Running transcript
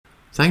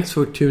Thanks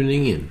for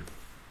tuning in.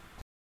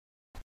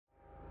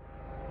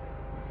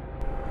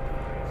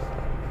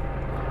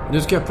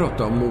 Nu ska jag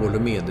prata om mål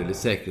och medel i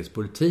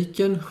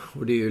säkerhetspolitiken,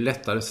 och det är ju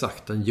lättare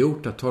sagt än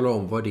gjort att tala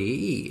om vad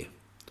det är.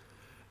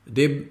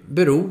 Det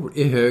beror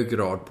i hög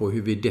grad på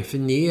hur vi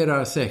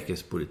definierar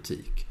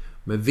säkerhetspolitik,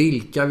 med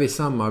vilka vi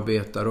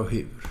samarbetar och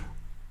hur.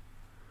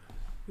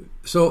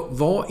 Så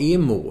vad är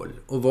mål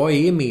och vad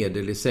är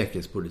medel i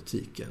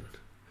säkerhetspolitiken?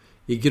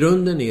 I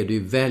grunden är det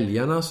ju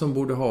väljarna som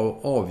borde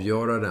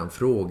avgöra den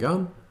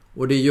frågan,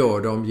 och det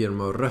gör de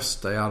genom att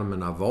rösta i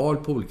allmänna val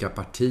på olika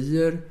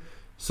partier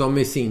som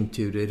i sin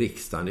tur i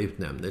riksdagen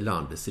utnämner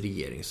landets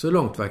regering. Så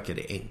långt verkar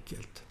det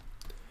enkelt.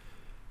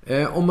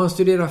 Om man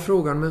studerar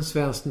frågan om en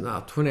svensk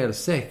nationell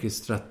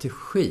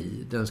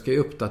säkerhetsstrategi, den ska ju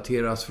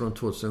uppdateras från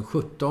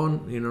 2017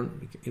 inom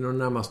de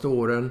närmaste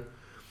åren,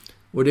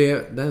 och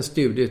den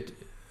studiet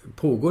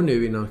pågår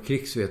nu inom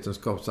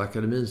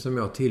Krigsvetenskapsakademin som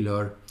jag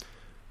tillhör.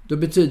 Då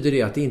betyder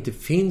det att det inte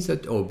finns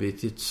ett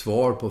objektivt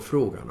svar på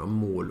frågan om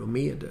mål och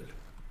medel.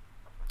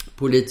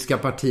 Politiska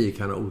partier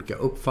kan ha olika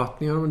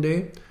uppfattningar om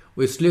det,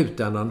 och i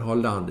slutändan har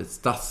landets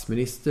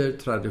statsminister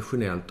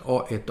traditionellt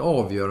ett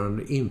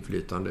avgörande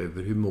inflytande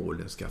över hur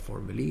målen ska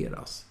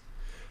formuleras.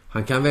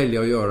 Han kan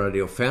välja att göra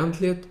det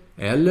offentligt,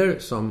 eller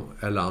som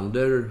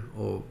Erlander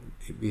och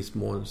i viss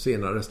mån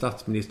senare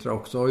statsministrar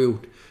också har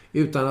gjort,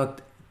 utan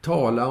att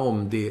tala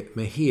om det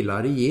med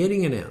hela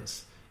regeringen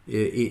ens,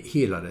 i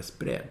hela dess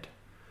bredd.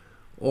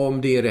 Och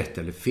om det är rätt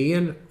eller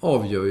fel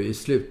avgör ju i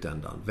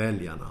slutändan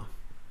väljarna.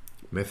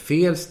 Med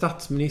fel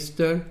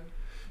statsminister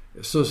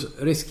så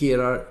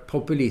riskerar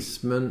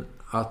populismen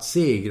att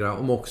segra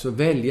om också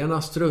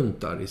väljarna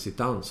struntar i sitt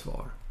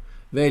ansvar.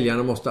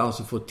 Väljarna måste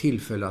alltså få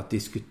tillfälle att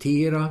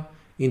diskutera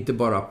inte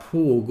bara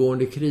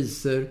pågående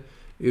kriser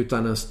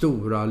utan den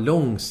stora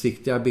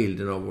långsiktiga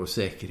bilden av vår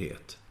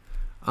säkerhet.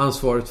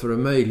 Ansvaret för att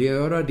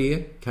möjliggöra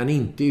det kan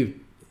inte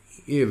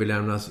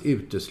överlämnas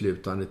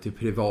uteslutande till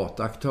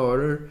privata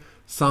aktörer.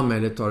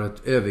 Samhället har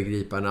ett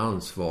övergripande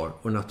ansvar,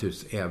 och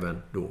naturligtvis även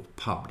då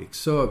public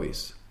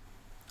service.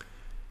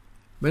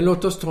 Men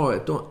låt oss ta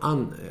ett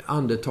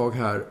andetag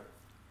här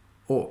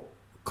och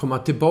komma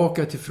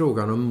tillbaka till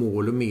frågan om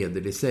mål och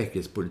medel i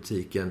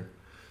säkerhetspolitiken,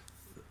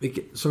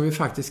 som ju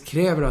faktiskt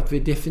kräver att vi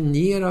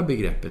definierar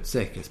begreppet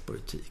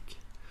säkerhetspolitik.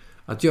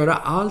 Att göra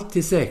allt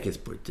till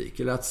säkerhetspolitik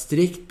eller att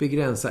strikt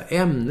begränsa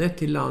ämnet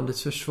till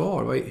landets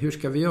försvar, hur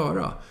ska vi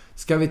göra?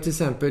 Ska vi till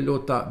exempel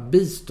låta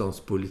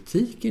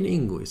biståndspolitiken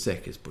ingå i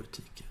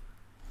säkerhetspolitiken?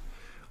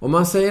 Om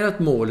man säger att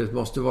målet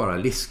måste vara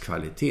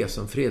livskvalitet,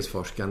 som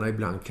fredsforskarna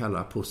ibland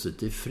kallar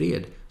positiv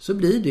fred, så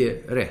blir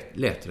det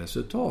lätt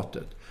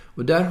resultatet.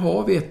 Och där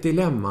har vi ett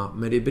dilemma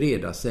med det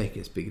breda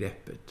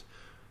säkerhetsbegreppet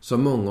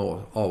som många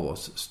av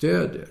oss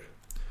stöder.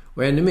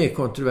 Och ännu mer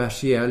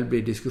kontroversiell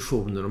blir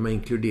diskussionen om man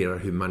inkluderar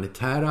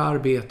humanitära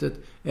arbetet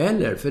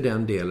eller för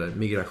den delen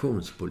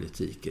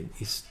migrationspolitiken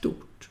i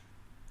stort.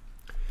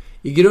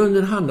 I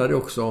grunden handlar det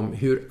också om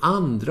hur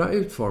andra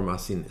utformar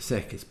sin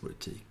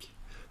säkerhetspolitik.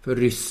 För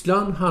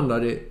Ryssland handlar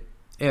det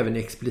även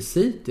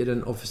explicit i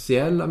den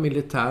officiella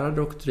militära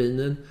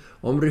doktrinen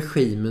om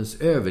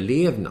regimens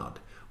överlevnad,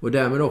 och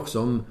därmed också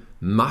om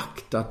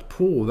makt att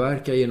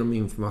påverka genom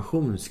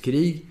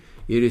informationskrig,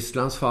 i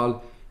Rysslands fall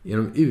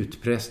genom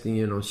utpressning,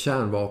 genom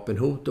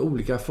kärnvapenhot och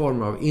olika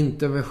former av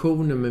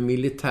interventioner med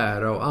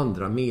militära och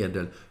andra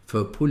medel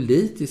för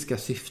politiska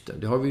syften.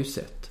 Det har vi ju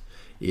sett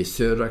i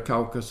södra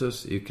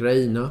Kaukasus, i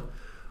Ukraina,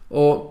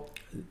 och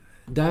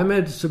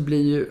därmed så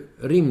blir ju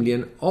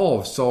rimligen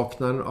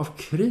avsaknaden av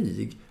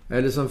krig,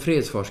 eller som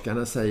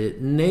fredsforskarna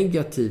säger,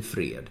 negativ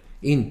fred,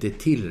 inte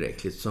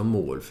tillräckligt som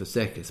mål för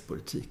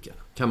säkerhetspolitiken,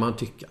 kan man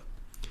tycka.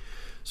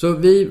 Så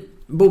vi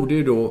borde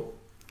ju då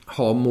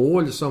ha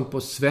mål som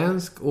på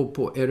svensk och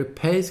på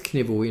europeisk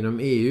nivå inom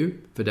EU,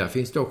 för där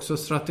finns det också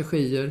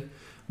strategier,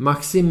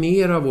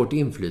 maximera vårt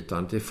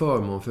inflytande till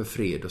förmån för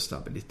fred och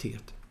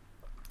stabilitet.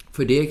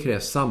 För det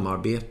krävs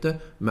samarbete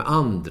med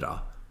andra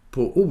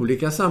på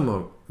olika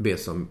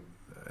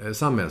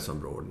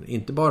samhällsområden,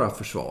 inte bara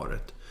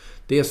försvaret.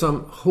 Det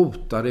som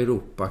hotar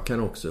Europa kan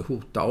också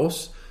hota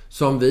oss,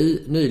 som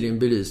vi nyligen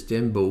belyste i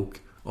en bok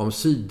om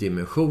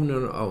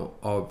syddimensionen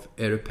av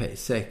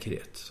europeisk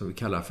säkerhet, som vi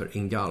kallar för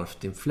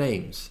Engulfed in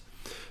Flames.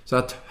 Så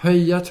att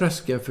höja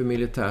tröskeln för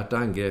militärt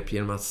angrepp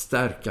genom att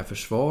stärka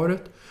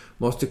försvaret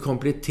måste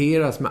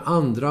kompletteras med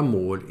andra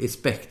mål i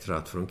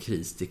spektrat från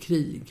kris till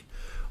krig.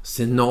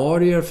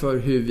 Scenarier för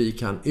hur vi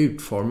kan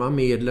utforma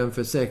medlen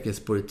för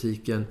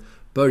säkerhetspolitiken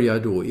börjar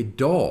då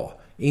idag,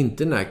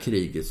 inte när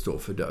kriget står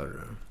för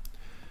dörren.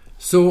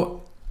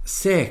 Så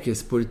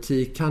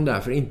säkerhetspolitik kan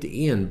därför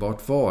inte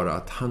enbart vara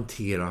att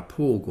hantera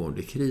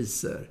pågående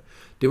kriser.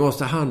 Det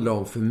måste handla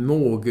om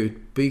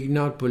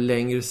förmågeutbyggnad på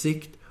längre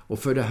sikt, och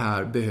för det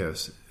här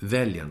behövs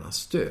väljarnas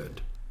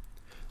stöd.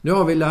 Nu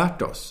har vi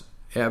lärt oss,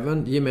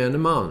 även gemene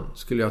man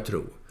skulle jag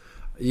tro,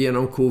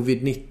 genom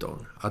covid-19,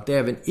 att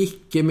även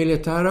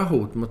icke-militära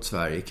hot mot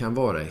Sverige kan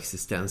vara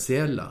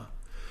existentiella.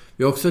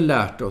 Vi har också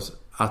lärt oss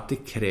att det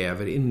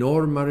kräver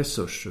enorma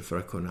resurser för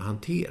att kunna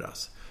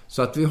hanteras.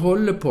 Så att vi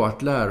håller på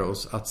att lära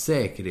oss att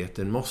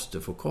säkerheten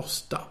måste få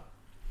kosta.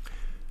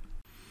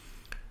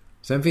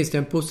 Sen finns det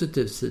en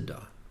positiv sida.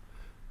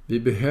 Vi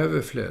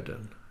behöver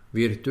flöden,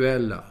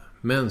 virtuella,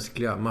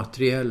 mänskliga,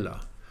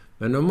 materiella.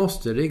 Men de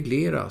måste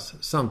regleras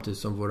samtidigt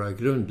som våra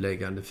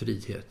grundläggande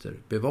friheter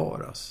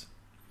bevaras.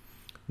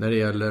 När det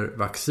gäller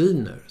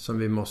vacciner som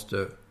vi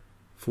måste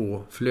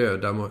få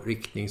flöda mot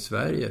riktning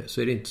Sverige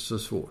så är det inte så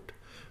svårt.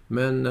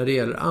 Men när det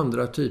gäller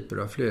andra typer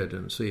av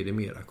flöden så är det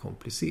mer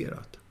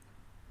komplicerat.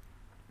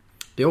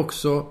 Det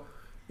också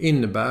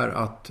innebär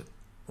att,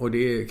 och det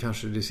är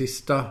kanske det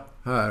sista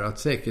här, att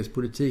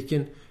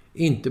säkerhetspolitiken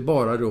inte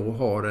bara då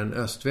har en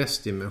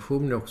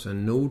öst-väst-dimension, det är också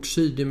en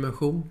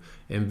nord-syd-dimension,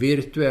 en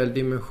virtuell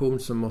dimension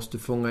som måste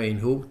fånga in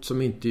hot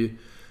som inte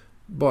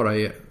bara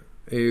är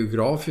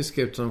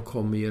geografiska utan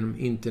kommer genom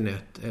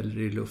internet eller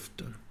i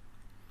luften.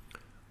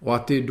 Och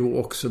att det då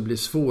också blir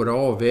svåra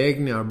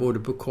avvägningar både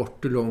på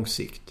kort och lång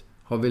sikt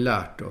har vi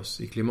lärt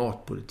oss i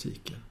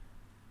klimatpolitiken.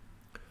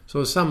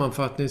 Så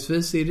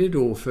sammanfattningsvis är det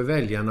då för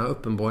väljarna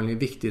uppenbarligen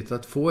viktigt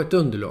att få ett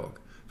underlag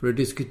för att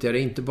diskutera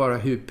inte bara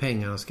hur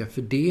pengarna ska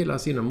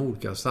fördelas inom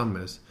olika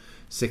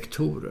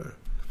samhällssektorer,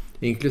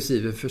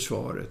 inklusive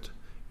försvaret,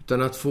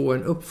 utan att få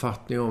en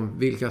uppfattning om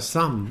vilka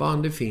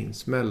samband det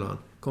finns mellan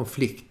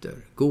konflikter,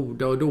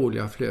 goda och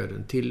dåliga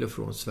flöden till och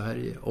från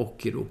Sverige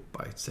och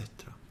Europa etc.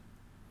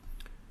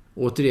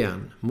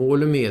 Återigen,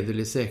 mål och medel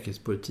i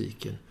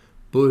säkerhetspolitiken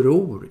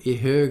beror i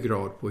hög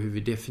grad på hur vi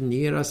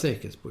definierar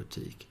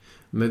säkerhetspolitik,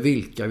 med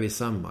vilka vi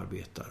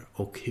samarbetar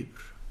och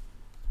hur.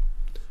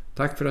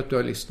 Tack för att du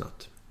har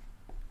lyssnat.